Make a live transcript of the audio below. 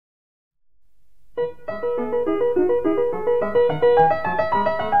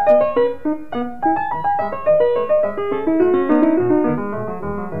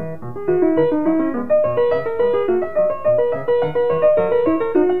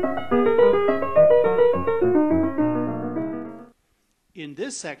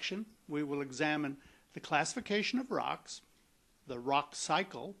this section, we will examine the classification of rocks, the rock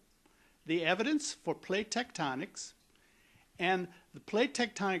cycle, the evidence for plate tectonics, and the plate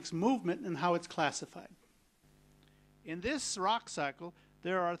tectonics movement and how it's classified. In this rock cycle,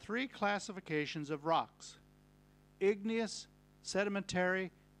 there are three classifications of rocks: igneous,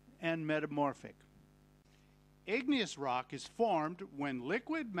 sedimentary, and metamorphic. Igneous rock is formed when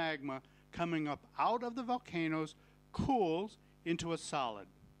liquid magma coming up out of the volcanoes cools into a solid.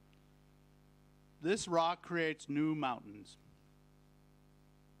 This rock creates new mountains.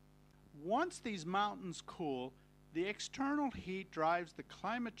 Once these mountains cool, the external heat drives the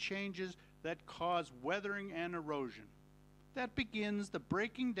climate changes that cause weathering and erosion. That begins the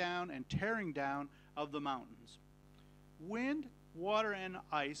breaking down and tearing down of the mountains. Wind, water, and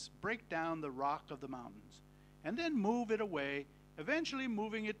ice break down the rock of the mountains and then move it away, eventually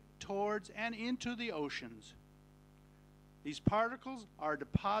moving it towards and into the oceans. These particles are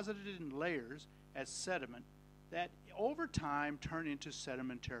deposited in layers as sediment that over time turn into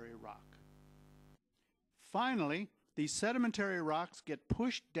sedimentary rock. Finally, these sedimentary rocks get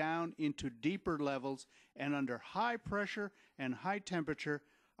pushed down into deeper levels and under high pressure and high temperature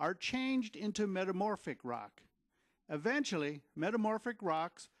are changed into metamorphic rock. Eventually, metamorphic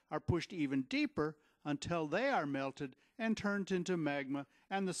rocks are pushed even deeper until they are melted and turned into magma,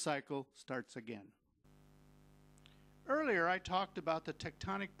 and the cycle starts again. Earlier I talked about the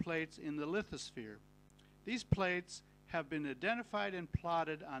tectonic plates in the lithosphere. These plates have been identified and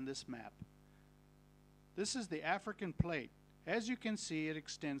plotted on this map. This is the African plate. As you can see, it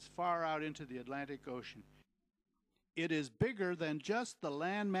extends far out into the Atlantic Ocean. It is bigger than just the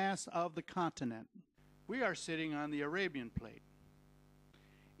landmass of the continent. We are sitting on the Arabian plate.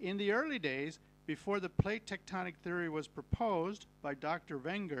 In the early days, before the plate tectonic theory was proposed by Dr.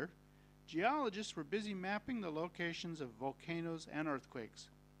 Wenger, geologists were busy mapping the locations of volcanoes and earthquakes.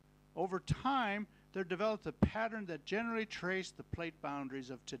 Over time, there developed a pattern that generally traced the plate boundaries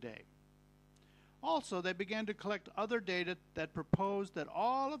of today. Also, they began to collect other data that proposed that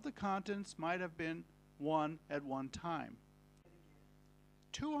all of the continents might have been one at one time.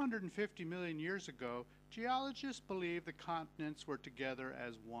 250 million years ago, geologists believed the continents were together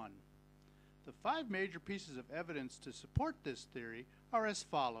as one. The 5 major pieces of evidence to support this theory are as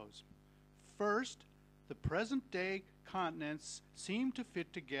follows. First, the present-day continents seem to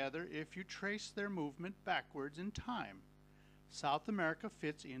fit together if you trace their movement backwards in time. South America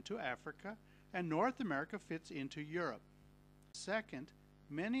fits into Africa, and North America fits into Europe. Second,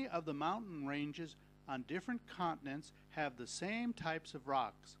 many of the mountain ranges on different continents have the same types of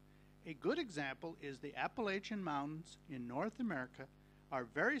rocks. A good example is the Appalachian Mountains in North America are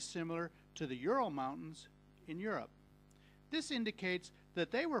very similar to the Ural Mountains in Europe. This indicates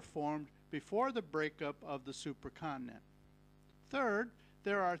that they were formed before the breakup of the supercontinent. Third,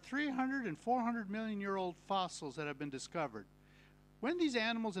 there are 300 and 400 million year old fossils that have been discovered. When these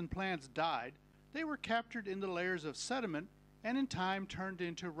animals and plants died, they were captured in the layers of sediment and in time turned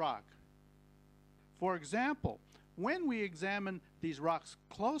into rock. For example, when we examine these rocks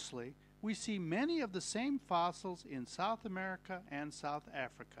closely, we see many of the same fossils in South America and South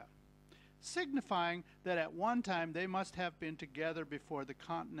Africa, signifying that at one time they must have been together before the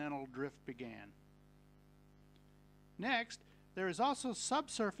continental drift began. Next, there is also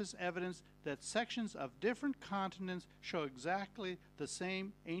subsurface evidence that sections of different continents show exactly the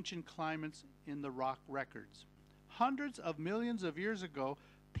same ancient climates in the rock records. Hundreds of millions of years ago,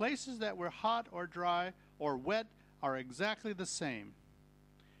 places that were hot or dry or wet are exactly the same.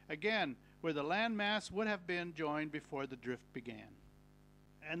 Again, where the landmass would have been joined before the drift began.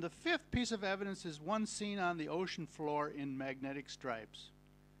 And the 5th piece of evidence is one seen on the ocean floor in magnetic stripes.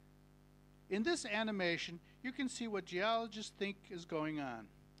 In this animation, you can see what geologists think is going on.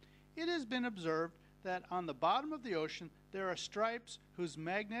 It has been observed that on the bottom of the ocean there are stripes whose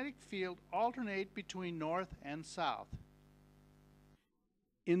magnetic field alternate between north and south.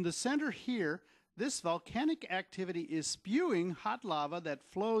 In the center here, this volcanic activity is spewing hot lava that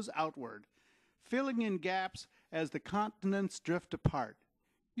flows outward, filling in gaps as the continents drift apart,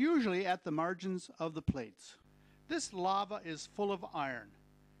 usually at the margins of the plates. This lava is full of iron.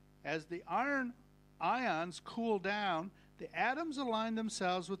 As the iron ions cool down, the atoms align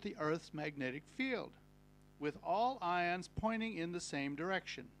themselves with the Earth's magnetic field, with all ions pointing in the same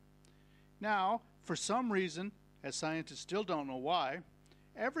direction. Now, for some reason, as scientists still don't know why,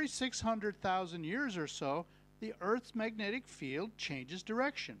 every 600,000 years or so, the Earth's magnetic field changes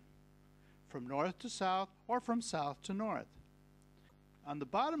direction, from north to south or from south to north. On the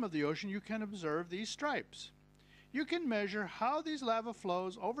bottom of the ocean, you can observe these stripes. You can measure how these lava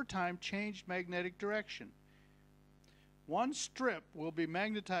flows over time changed magnetic direction. One strip will be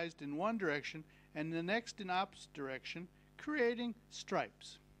magnetized in one direction and the next in opposite direction, creating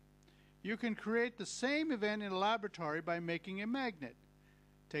stripes. You can create the same event in a laboratory by making a magnet.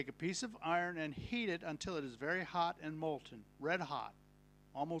 Take a piece of iron and heat it until it is very hot and molten, red hot,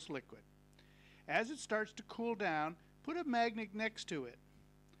 almost liquid. As it starts to cool down, put a magnet next to it.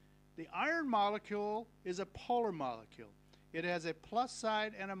 The iron molecule is a polar molecule. It has a plus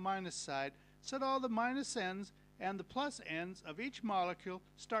side and a minus side, so that all the minus ends and the plus ends of each molecule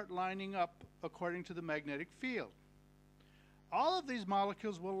start lining up according to the magnetic field. All of these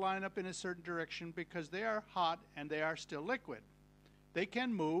molecules will line up in a certain direction because they are hot and they are still liquid. They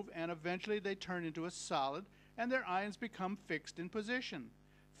can move and eventually they turn into a solid and their ions become fixed in position,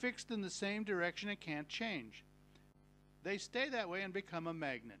 fixed in the same direction and can't change. They stay that way and become a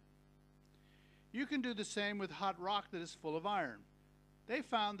magnet. You can do the same with hot rock that is full of iron. They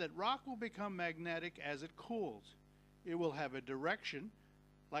found that rock will become magnetic as it cools. It will have a direction.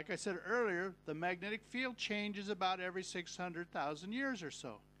 Like I said earlier, the magnetic field changes about every 600,000 years or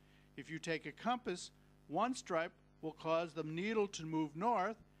so. If you take a compass, one stripe will cause the needle to move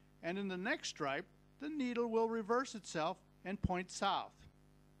north, and in the next stripe, the needle will reverse itself and point south.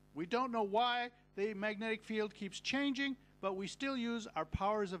 We don't know why the magnetic field keeps changing, but we still use our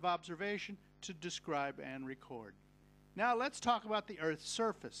powers of observation to describe and record. Now let's talk about the Earth's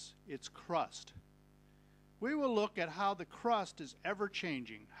surface, its crust. We will look at how the crust is ever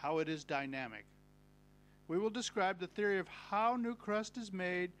changing, how it is dynamic. We will describe the theory of how new crust is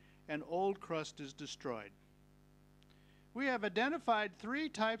made and old crust is destroyed. We have identified three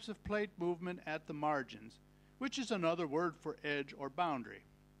types of plate movement at the margins, which is another word for edge or boundary.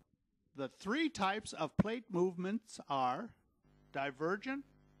 The three types of plate movements are divergent,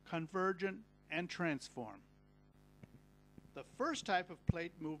 convergent, and transform. The first type of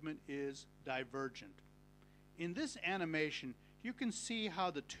plate movement is divergent. In this animation, you can see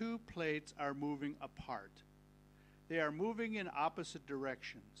how the two plates are moving apart. They are moving in opposite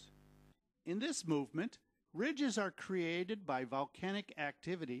directions. In this movement, ridges are created by volcanic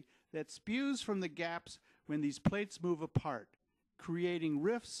activity that spews from the gaps when these plates move apart, creating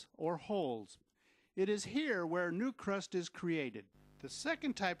rifts or holes. It is here where new crust is created. The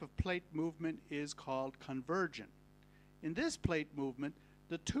second type of plate movement is called convergent. In this plate movement,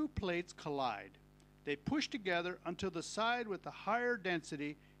 the two plates collide. They push together until the side with the higher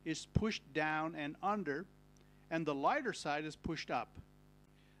density is pushed down and under, and the lighter side is pushed up.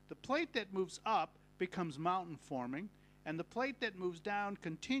 The plate that moves up becomes mountain forming, and the plate that moves down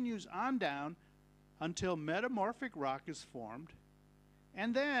continues on down until metamorphic rock is formed,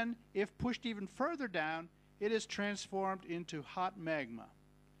 and then, if pushed even further down, it is transformed into hot magma.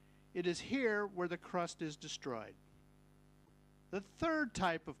 It is here where the crust is destroyed. The third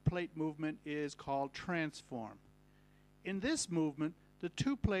type of plate movement is called transform. In this movement, the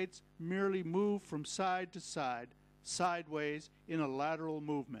two plates merely move from side to side, sideways in a lateral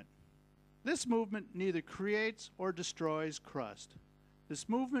movement. This movement neither creates or destroys crust. This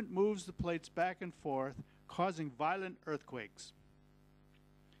movement moves the plates back and forth, causing violent earthquakes.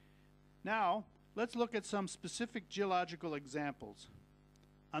 Now, let's look at some specific geological examples.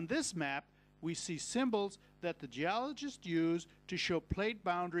 On this map, we see symbols that the geologists use to show plate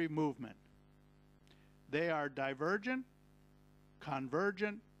boundary movement. They are divergent,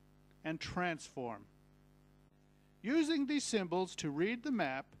 convergent, and transform. Using these symbols to read the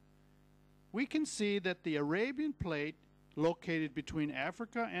map, we can see that the Arabian plate, located between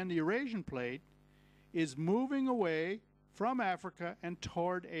Africa and the Eurasian plate, is moving away from Africa and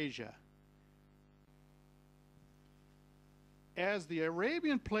toward Asia. As the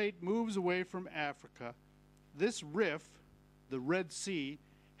Arabian plate moves away from Africa, this rift, the Red Sea,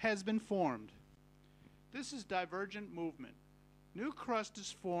 has been formed. This is divergent movement. New crust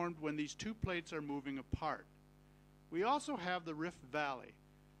is formed when these two plates are moving apart. We also have the Rift Valley.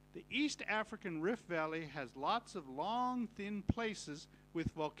 The East African Rift Valley has lots of long, thin places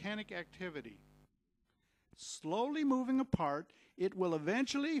with volcanic activity. Slowly moving apart, it will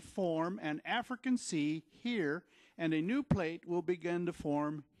eventually form an African Sea here, and a new plate will begin to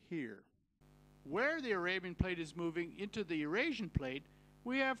form here. Where the Arabian plate is moving into the Eurasian plate,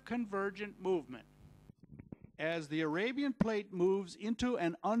 we have convergent movement. As the Arabian plate moves into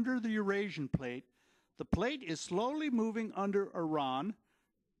and under the Eurasian plate, the plate is slowly moving under Iran,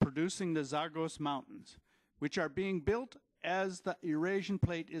 producing the Zagros Mountains, which are being built as the Eurasian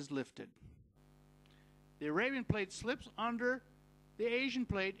plate is lifted. The Arabian plate slips under the Asian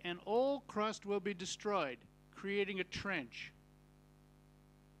plate and old crust will be destroyed, creating a trench.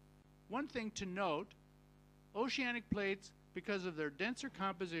 One thing to note, oceanic plates, because of their denser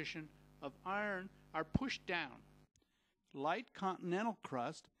composition of iron, are pushed down. light continental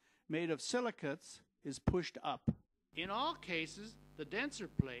crust made of silicates is pushed up. In all cases, the denser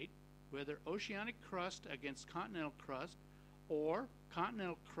plate, whether oceanic crust against continental crust or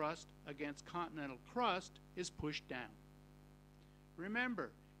continental crust against continental crust, is pushed down.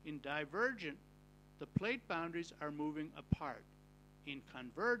 Remember, in divergent, the plate boundaries are moving apart. In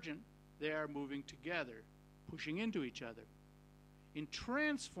convergent, they are moving together, pushing into each other. In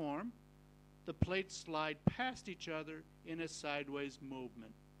transform, the plates slide past each other in a sideways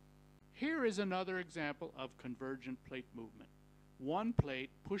movement. Here is another example of convergent plate movement. One plate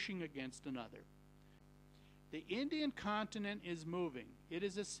pushing against another. The Indian continent is moving. It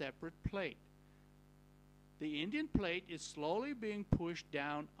is a separate plate. The Indian plate is slowly being pushed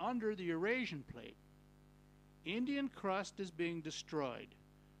down under the Eurasian plate. Indian crust is being destroyed,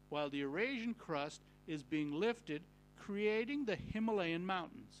 while the Eurasian crust is being lifted, creating the Himalayan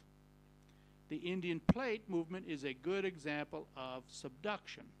mountains. The Indian plate movement is a good example of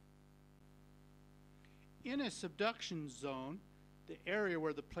subduction. In a subduction zone, the area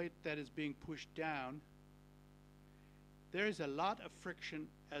where the plate that is being pushed down, there is a lot of friction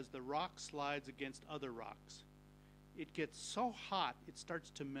as the rock slides against other rocks. It gets so hot it starts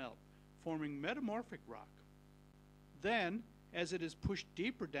to melt, forming metamorphic rock. Then, as it is pushed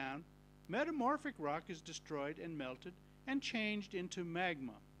deeper down, metamorphic rock is destroyed and melted and changed into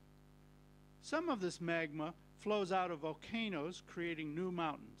magma. Some of this magma flows out of volcanoes, creating new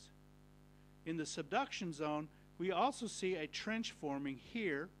mountains. In the subduction zone, we also see a trench forming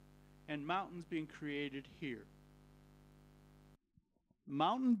here and mountains being created here.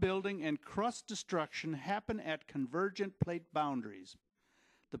 Mountain building and crust destruction happen at convergent plate boundaries.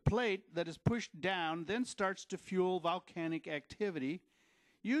 The plate that is pushed down then starts to fuel volcanic activity,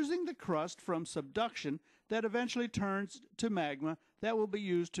 using the crust from subduction that eventually turns to magma that will be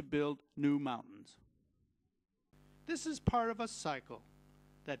used to build new mountains. This is part of a cycle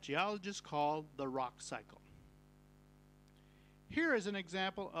that geologists call the rock cycle. Here is an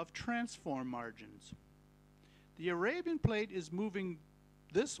example of transform margins. The Arabian plate is moving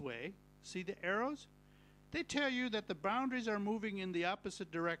this way. See the arrows? They tell you that the boundaries are moving in the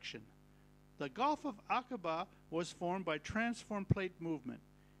opposite direction. The Gulf of Aqaba was formed by transform plate movement.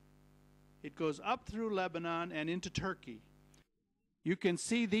 It goes up through Lebanon and into Turkey. You can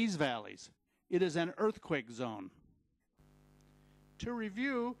see these valleys. It is an earthquake zone. To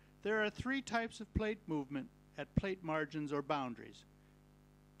review, there are three types of plate movement at plate margins or boundaries.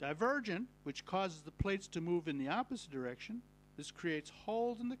 Divergent, which causes the plates to move in the opposite direction. This creates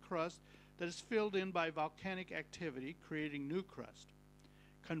holes in the crust that is filled in by volcanic activity, creating new crust.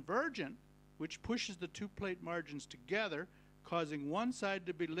 Convergent, which pushes the two plate margins together, causing one side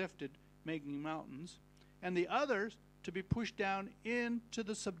to be lifted, making mountains, and the others to be pushed down into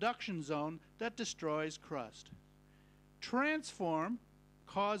the subduction zone that destroys crust. Transform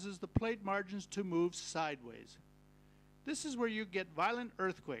causes the plate margins to move sideways. This is where you get violent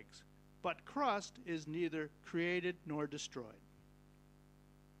earthquakes, but crust is neither created nor destroyed.